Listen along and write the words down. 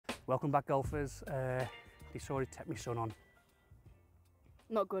Welcome back, golfers. Decided to take my son on.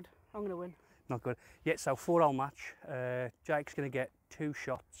 Not good. I'm going to win. Not good. Yeah, so 4-hole match. Jake's going to get 2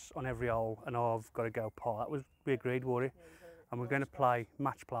 shots on every hole and I've got to go par. That was, we agreed, were we? And we're going to play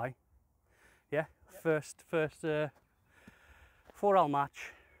match play. Yeah, yep. First 4-hole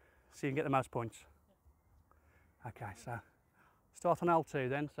match, so you can get the most points. Okay, so start on hole 2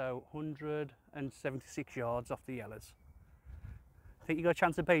 then, so 176 yards off the yellows. Think you got a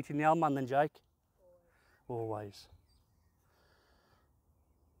chance of beating the old man then, Jake? Always.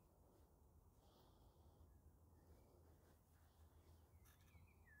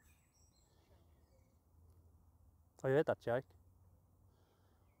 I heard that, Jake.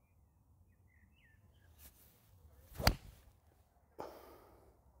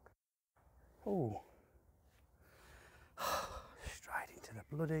 Oh, straight into the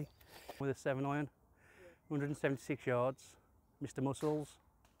bloody with a 7-iron, 176 yards, Mr. Muscles.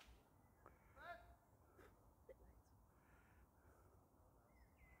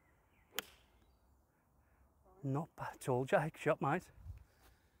 Not bad at all, Jake. Shot, mate.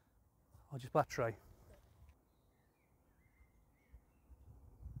 I'll just bat tray.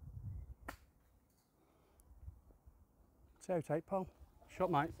 It's out, 8 pole. Shot,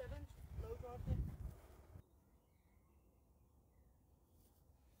 mate.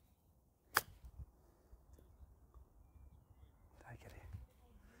 Take it here.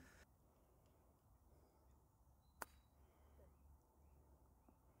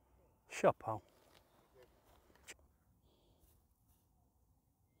 Shot, pole.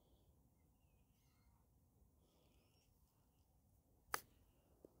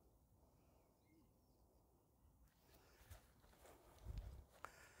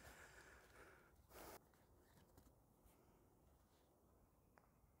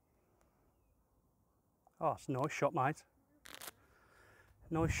 Oh, it's a nice shot, mate.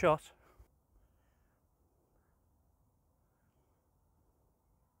 Nice shot.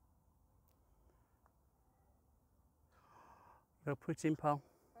 Gotta put it in, pal.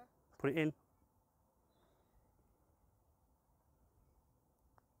 Huh? Put it in.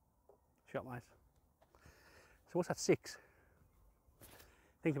 Shot, mate. So what's that, 6?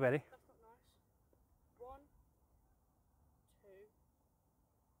 Think about it. That's not nice. 1, 2,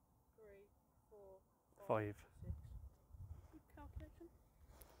 3, 4, 5. 6. Good calculation.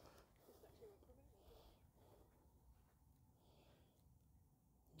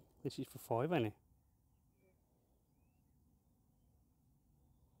 This is for 5, ain't it?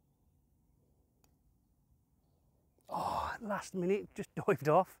 Oh, last minute, just dived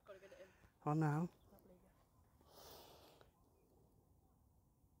off. Gotta get it in. Oh no.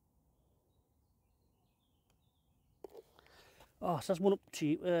 Oh, so that's one up to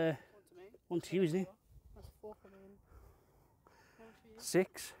you. One to me. One to you, isn't it? That's 4 for me.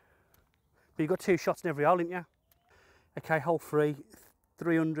 6. But you've got 2 shots in every hole, didn't you? Okay, hole 3,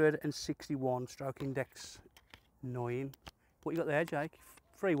 361, stroke index 9. What you got there, Jake?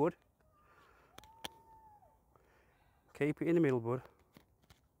 3 wood. Keep it in the middle, bud.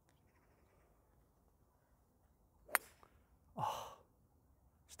 Oh,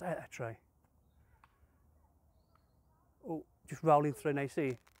 stay at that tray. Oh, just rolling through now,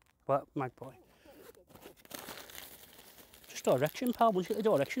 see? But magpie. Just direction, pal. Once you get the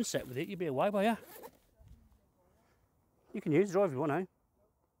direction set with it, you'll be away by you. You can use the drive if you want, eh?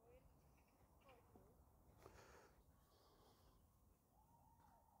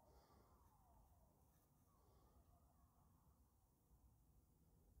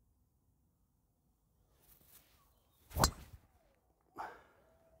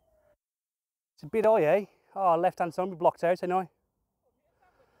 It's a bit high, eh? Oh, left hand side will be blocked out, ain't I?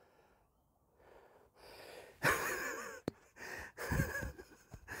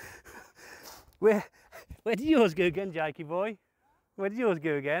 Where did yours go again, Jakey boy? Where did yours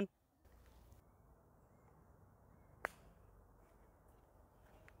go again?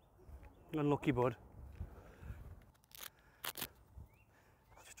 Unlucky, bud.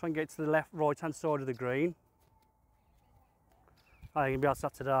 Just try and get to the left, right hand side of the green. I think I'll be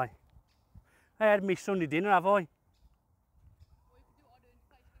outside today. I had me Sunday dinner, have I?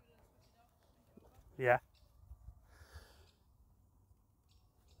 Yeah.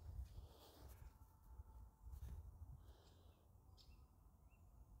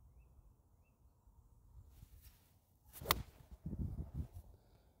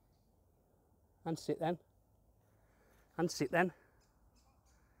 And sit then. And sit then.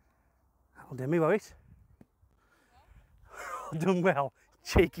 That'll do me, won't it? Done well.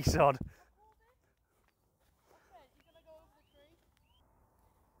 Cheeky sod.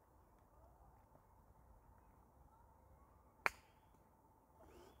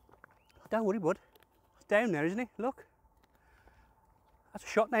 Don't worry, bud. It's down there, isn't he? Look. That's a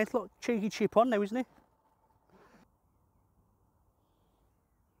shot now. It's a little cheeky chip on now, isn't he?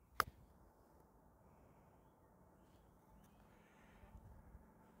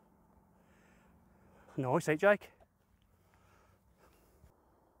 Nice, eh, Jake?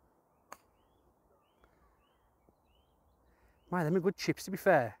 Man, them are good chips, to be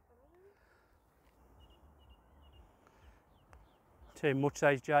fair. Too much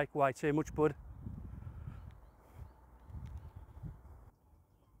size, Jake. Way too much, bud.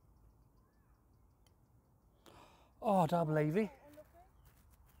 Oh, I don't believe it.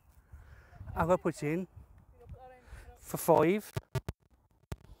 I've got to put it in for 5.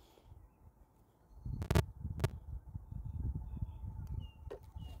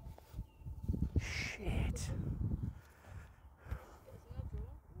 Shit.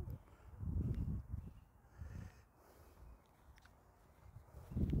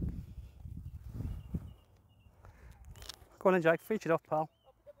 Go on then, Jake. Finish it off, pal.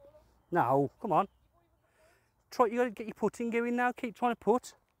 No, come on. Try. You got to get your putting going now. Keep trying to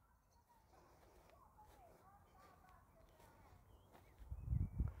put.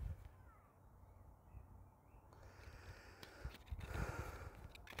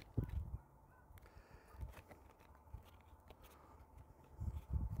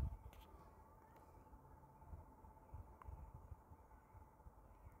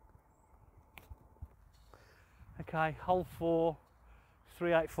 Okay, hole 4,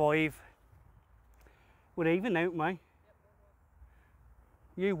 385. We're even, aren't we?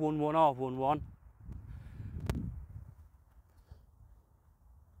 You won 1, I've won 1.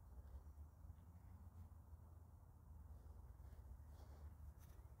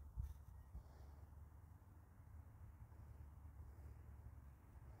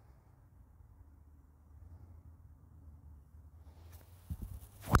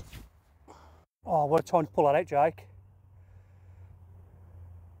 Oh, what a time to pull that out, Jake.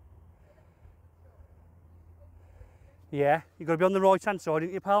 Yeah, you've got to be on the right hand side,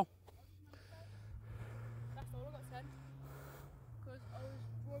 ain't you, pal? That's all I got sent. Because I was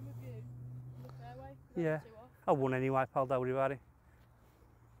drawing with you in the fairway. Yeah. I won anyway, pal, don't worry about it.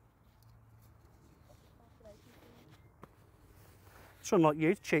 It's unlike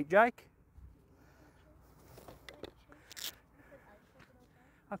you to cheat, Jake.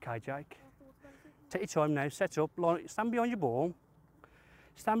 Okay, Jake. Take your time now, set up, stand behind your ball.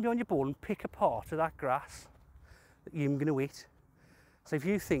 Stand behind your ball and pick a part of that grass that you're going to hit. So if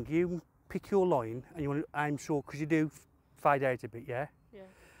you think you pick your line and you want to aim short, because you do fade out a bit, yeah? Yeah.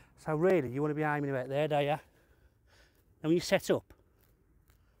 So really, you want to be aiming about there, don't you? And when you set up,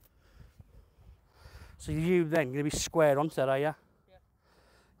 so you then going to be square onto that, are you? Yeah.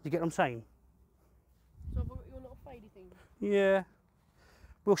 You get what I'm saying? So I've got your little fadey thing. Yeah.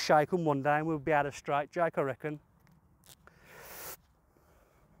 We'll shake them one day and we'll be out of straight, Jake, I reckon.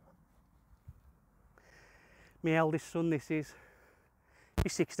 My eldest son, this is.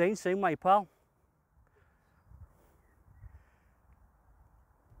 He's 16 soon, mate, pal.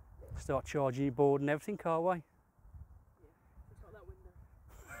 Start charging your board and everything, can't we? Yeah. It's like that window.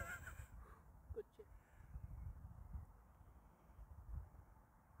 Good chip.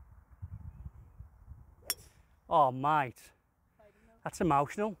 Oh, mate. That's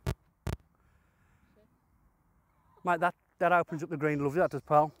emotional. Mate, that opens up the green lovely, that does,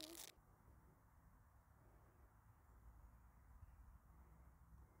 pal.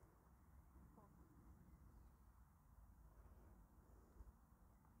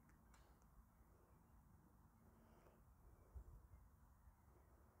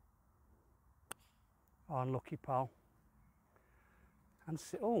 Oh, unlucky, pal. And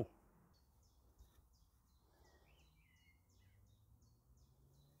oh.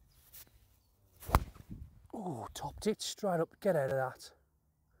 Oh, topped it straight up. Get out of that.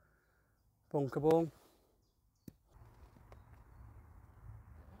 Bunker ball.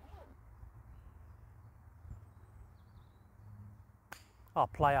 Oh,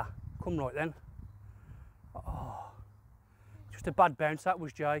 player. Come right then. Oh. Just a bad bounce that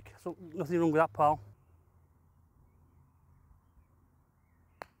was, Jake. So nothing wrong with that, pal.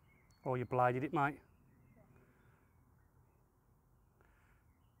 Oh, you bladed it, mate.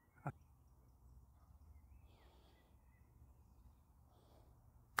 Oh,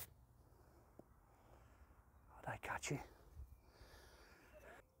 they catch you.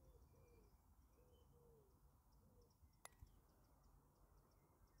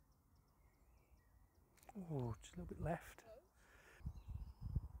 Oh, just a little bit left.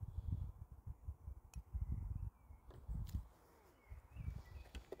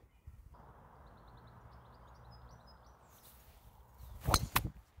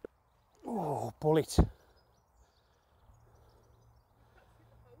 Oh, bullet.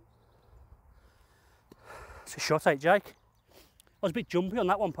 It's a shot, eh, Jake? I was a bit jumpy on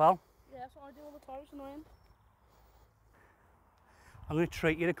that one, pal. Yeah, that's what I do all the time, it's annoying. I'm going to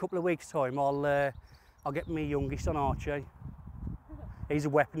treat you in a couple of weeks' time. I'll get me youngest on Archie. He's a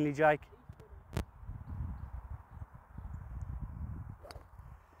weaponry, Jake.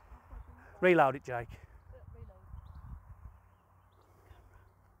 Reload it, Jake.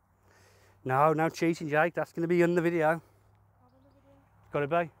 No, no cheating, Jake. That's going to be in the video. Got to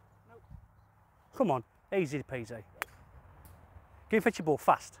be? Nope. Come on, easy peasy. Go and fetch your ball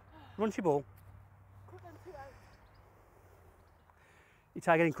fast. Run your ball. Cut them two out.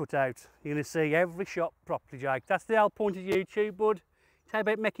 You're getting cut out. You're going to see every shot properly, Jake. That's the whole point of YouTube, bud. It's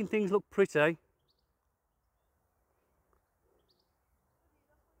about making things look pretty.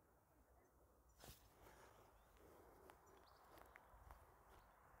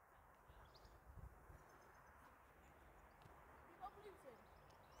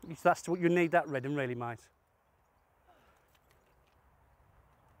 That's what you need, that red and really, mate.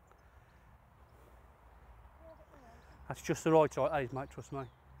 That's just the right height, mate, trust me.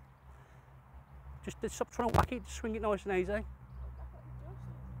 Just stop trying to whack it, just swing it nice and easy.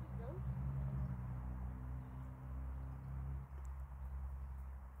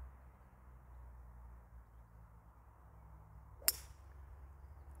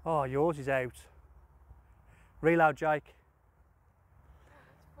 Oh, yours is out. Reload, Jake.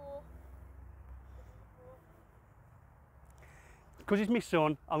 Because it's my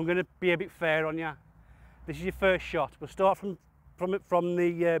son, I'm going to be a bit fair on you. This is your first shot. We'll start from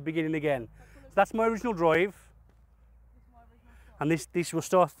the beginning again. So that's my original drive. And this will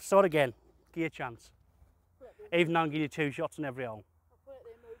start again. Give you a chance. Even though I'm giving you 2 shots on every hole.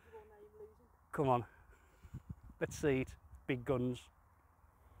 Come on. Let's see it. Big guns.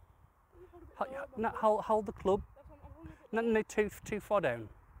 No, hold the club. No, too far down.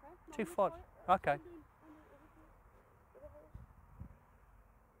 Too far. Okay.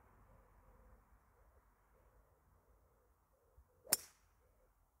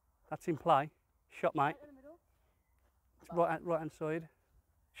 That's in play. Shot, mate. Right hand side.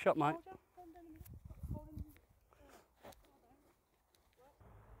 Shot, mate.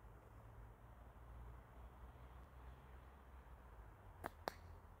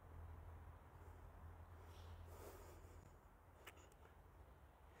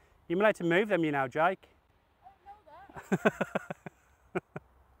 You're allowed to move them, you know, Jake. I don't know that.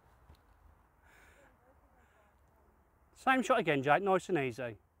 Same shot again, Jake. Nice and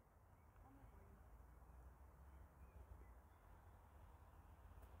easy.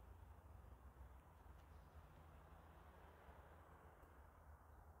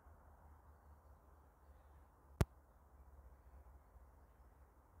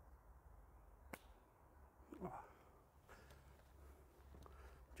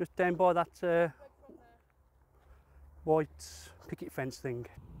 Just down by that white picket fence thing.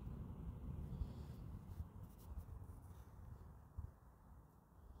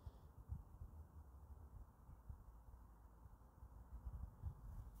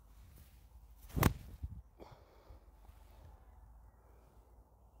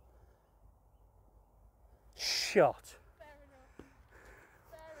 Shot. Fair enough.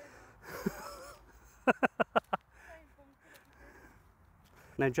 Fair enough.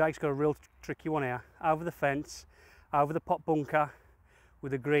 Now Jake's got a real tricky one here. Over the fence, over the pot bunker,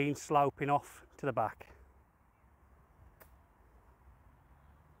 with the green sloping off to the back.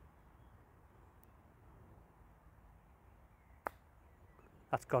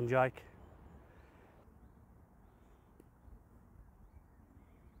 That's gone, Jake.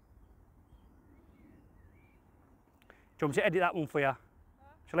 Do you want me to edit that one for you? Huh?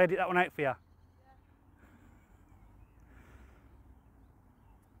 Shall I edit that one out for you?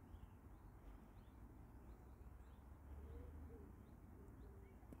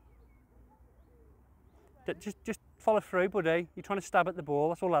 Just follow through, buddy. You're trying to stab at the ball,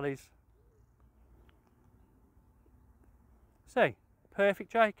 that's all that is. See?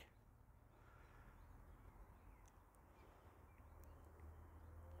 Perfect, Jake.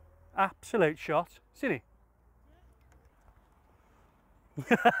 Absolute shot. Isn't it?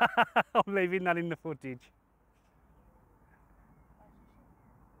 I'm leaving that in the footage.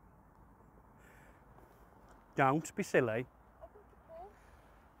 Don't be silly.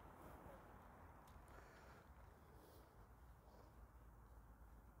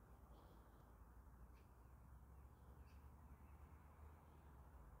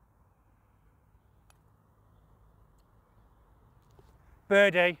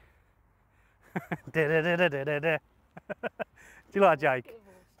 Birdie. Da, da, da, da, da, da. Do you like Jake?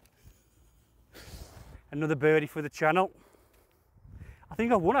 Another birdie for the channel. I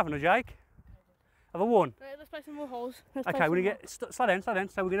think I've won, haven't I, Jake? Have I won? Right, let's play some more holes. Okay, we're going to get, slow down. So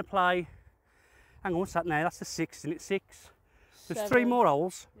we're going to play, hang on, what's that now? That's the 6, isn't it? 6. There's 3 more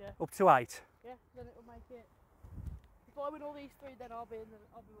holes, up to 8. Yeah, then it'll make it. If I win all these 3, then I'll be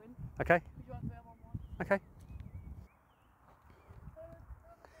win. Okay. You want to have 1-1. Okay.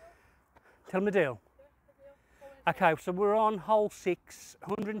 Tell them the deal. Okay, so we're on hole 6,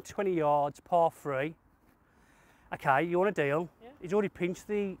 120 yards, par 3. Okay, you want a deal? Yeah. He's already pinched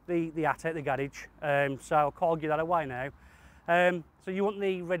the hat out the garage, so I can't give that away now. So you want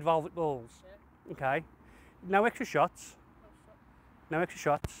the red velvet balls? Yeah. Okay. No extra shots. No extra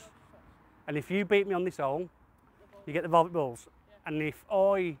shots. And if you beat me on this hole, you get the velvet balls. Yeah. And if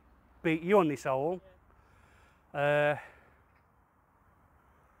I beat you on this hole, you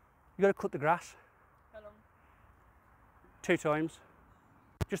got to cut the grass. How long? 2 times.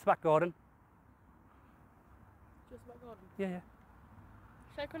 Just the back garden. Just the back garden? Yeah, yeah.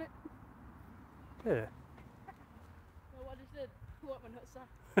 Shake on it? Yeah. No, what I just did? What my nuts are.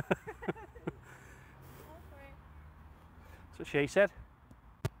 That's what she said.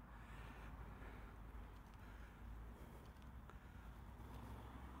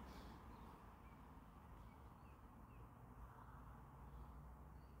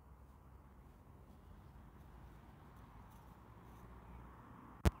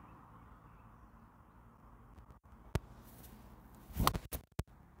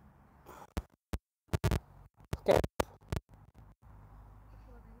 Okay.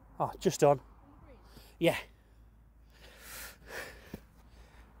 Oh, just on. Yeah.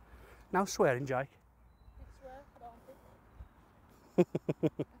 No swearing, Jake. You swear, I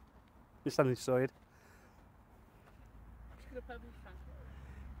don't. You're standing aside. Just gonna put me frank.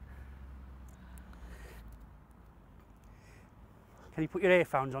 Can you put your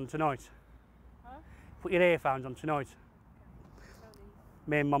earphones on tonight? Huh? Put your earphones on tonight. Okay.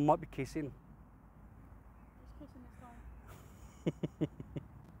 Me and Mum might be kissing. Just kissing this time.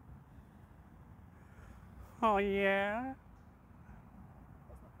 Oh yeah.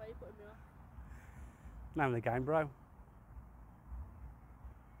 That's not fair, you're putting me off. Name of the game, bro.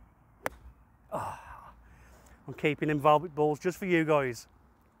 Oh, I'm keeping them velvet balls just for you guys.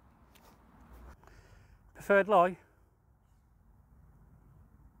 Preferred lie?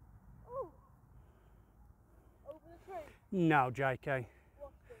 Oh! Over the tree? No, JK.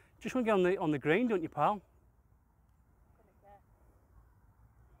 What's it? Just want to get on the green, don't you, pal? Couldn't care.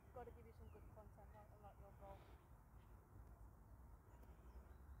 Got to give you some good content, like your goal.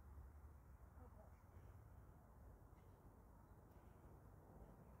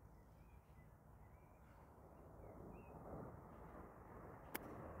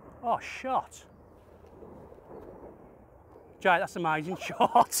 Oh, shot. Jay, that's an amazing shot.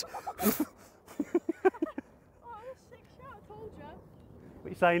 Oh, that's a sick shot, I told you. What are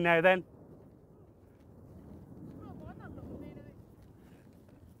you saying now then? Oh, why not look at me, do it?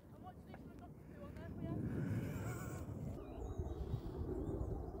 And what's this I've got to do on there for you?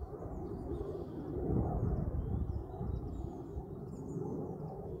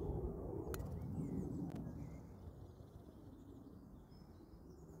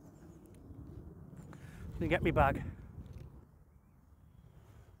 Can you get me bag?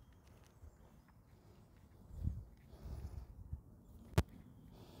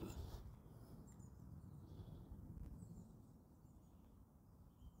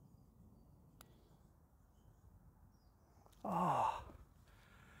 Oh.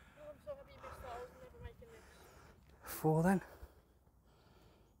 I'm so happy you missed that, I was never making this. 4 then.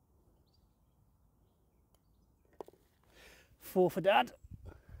 4 for Dad.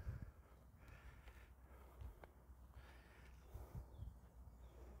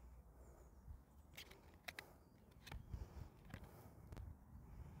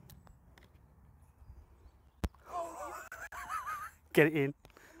 Get it in.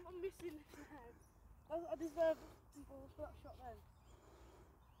 I'm missing this now. I deserve some balls for that shot then.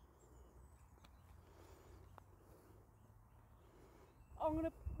 I'm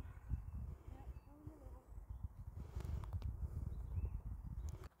gonna.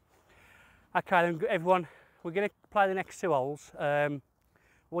 Okay then, everyone, we're going to play the next 2 holes.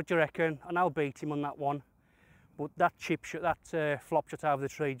 What do you reckon? I know I beat him on that one, but that chip shot, that flop shot over the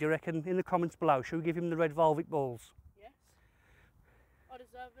tree, do you reckon, in the comments below, should we give him the red velvet balls? Yes. I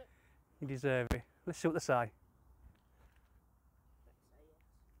deserve it. You deserve it. Let's see what they say. Let's say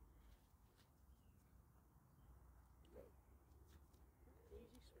yes.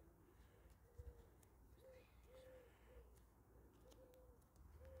 Easy swing.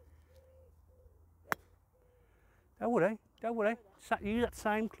 Don't worry, don't worry. Use that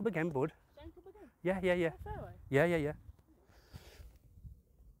same club again, bud. Same club again. Yeah. Fairway. Yeah. Should use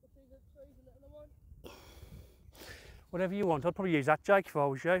a little one. Whatever you want. I'd probably use that, Jake, if I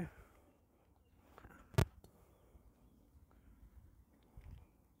was you. You've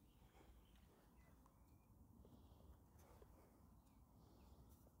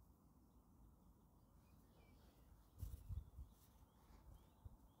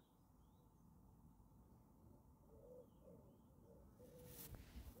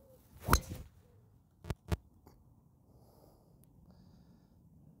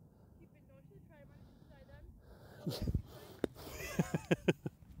been nice to the train manager today then.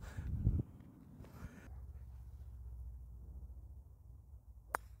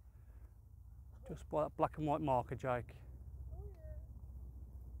 Just by that black and white marker, Jake. Oh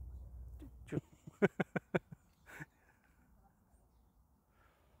yeah.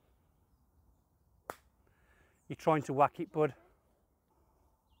 You're trying to whack it, bud.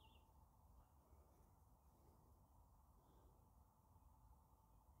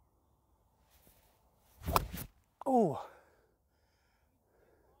 Oh.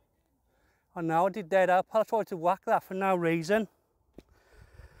 I know, I did dead up. I tried to whack that for no reason.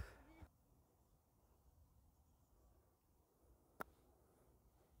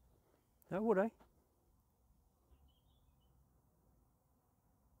 No, would I?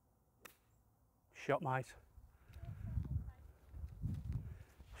 Shot, mate.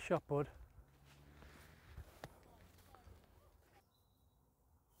 Shot, bud.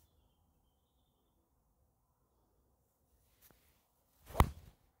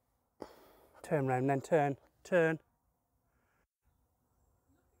 Turn round, then turn. Turn.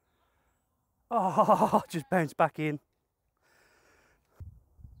 Oh, just bounced back in.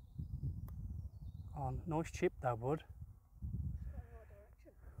 Oh, nice chip though, bud.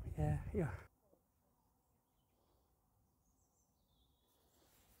 Yeah.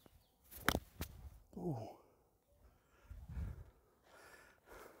 Ooh.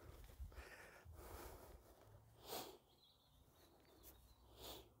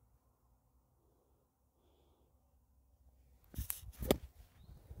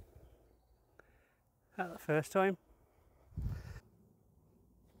 That the first time.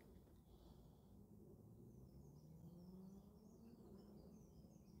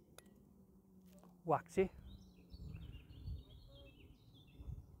 Waxy.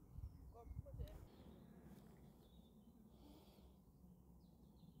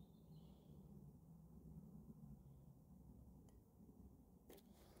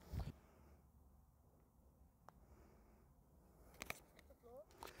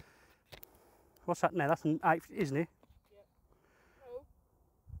 What's that now? That's an 8, isn't it? Yep. No.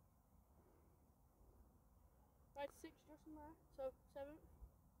 Right, 6 just in there, so 7.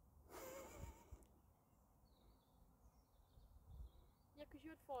 Yeah, because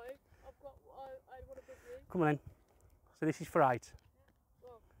you had 5. I've got, I had one above you. Come on then. So this is for 8.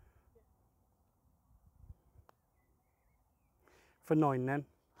 Well, yeah. For 9 then,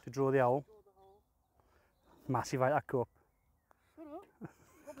 to draw the hole. Draw the hole. Massive 8 that cup. Shut up.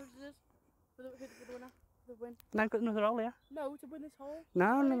 What was this? For the winner? The win? Now I've got another hole here. No, to win this hole. No,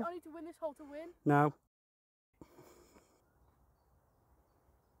 I no. need to win this hole to win. No.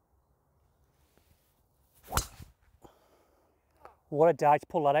 What a day to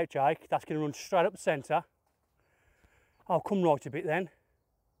pull that out, Jake. That's going to run straight up the centre. I'll come right a bit then.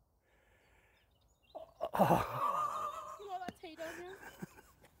 Oh. You like that tea, don't you?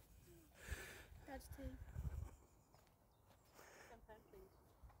 Dad's tea. £10, please.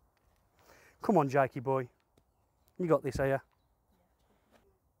 Come on, Jakey boy. You got this, here.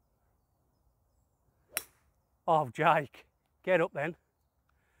 Oh, Jake. Get up then.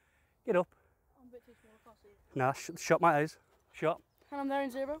 Get up. I'm a bit too small, I can't see it. No, shot mate is. Shot. And I'm there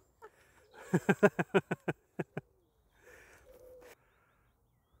in 0.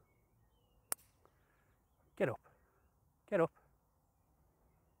 Get up. Get up.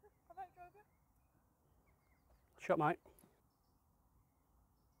 Have I drove it? Shot mate.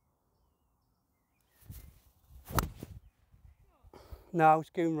 No, it's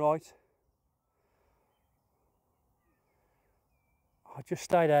going right. I just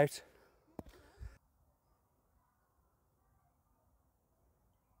stayed out.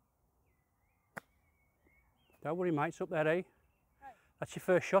 Don't worry, mate, it's up there, eh? Right. That's your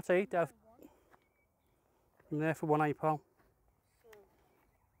first shot, eh? I'm there for 1 pal.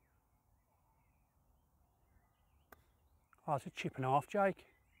 Oh, it's a chip and a half, Jake.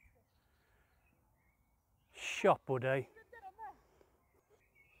 Shot, buddy.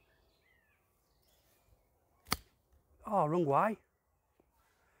 Oh, wrong way.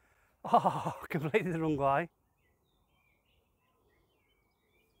 Oh, completely the wrong way.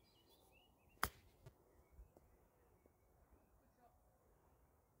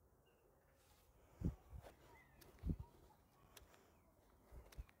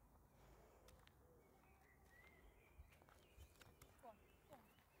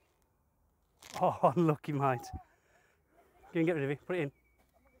 Oh, unlucky, mate. Go and get rid of it. Put it in.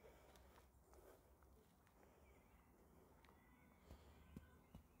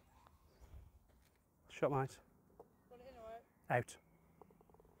 Shot, mate. Out.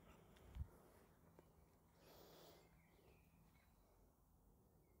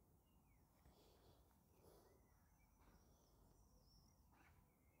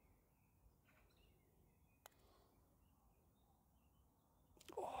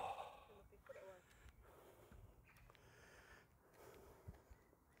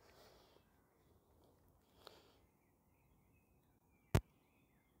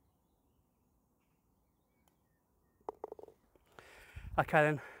 Okay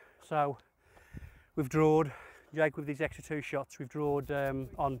then, so we've drawed, Jake with these extra 2 shots, we've drawed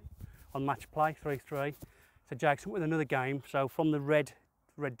on match play, 3-3. So Jake's up with another game, so from the red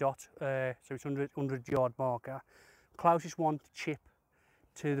dot, so it's 100 yard marker, closest one to chip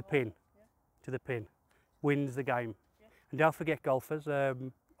to the pin, wins the game. And don't forget golfers,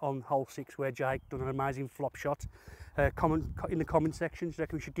 on hole 6 where Jake done an amazing flop shot, in the comment section, do you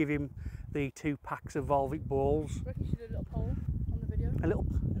reckon we should give him the 2 packs of Volvic balls? I reckon you should do a little poll on the video. A little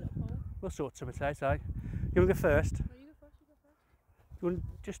poll. We'll sort something out, eh? You want to go first? No, you go first, You want to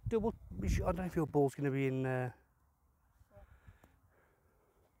just double, I don't know if your ball's going to be in, I don't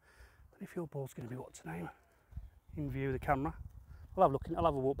know if your ball's going to be, what's the name? In view of the camera. I'll have a look, I'll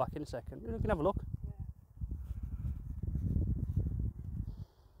have a walk back in a second. You can have a look.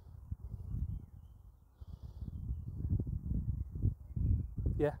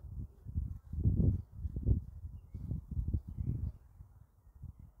 Yeah.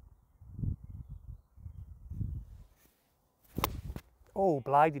 Oh,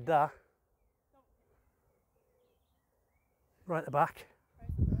 blinded that. Right at the back.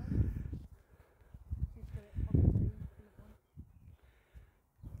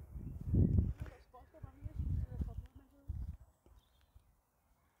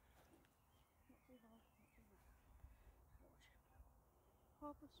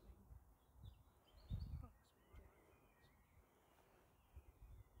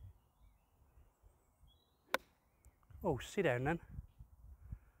 Oh, sit down then.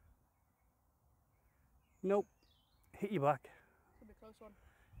 Nope, hit your back. Could be a close one.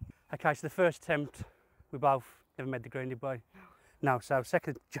 Okay, so the first attempt, we both never made the green, did we? No, so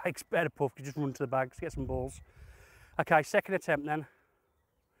second, Jake's better puff, could just run to the bags, get some balls. Okay, second attempt then.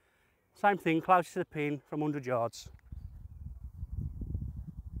 Same thing, closest to the pin from 100 yards.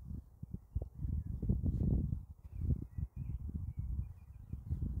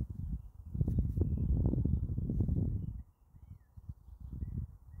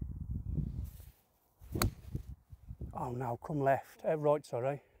 Oh no, come left, right,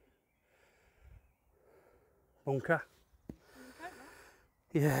 sorry. Bunker.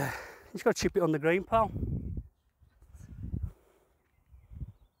 Yeah, just got to chip it on the green, pal.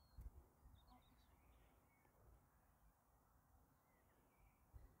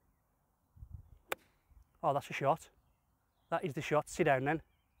 Oh, that's a shot. That is the shot. Sit down then.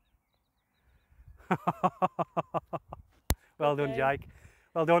 Well done, Jake.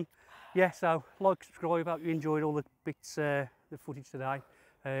 Well done. Yeah, so like, subscribe, hope you enjoyed all the bits, the footage today.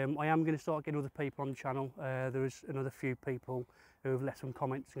 I am going to start getting other people on the channel. There is another few people who have left some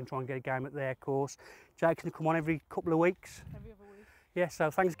comments and try and get a game at their course. Jake's going to come on every couple of weeks. Every other week. Yeah, so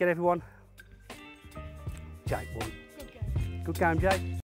thanks again everyone. Jake won. Good game. Good game, Jake.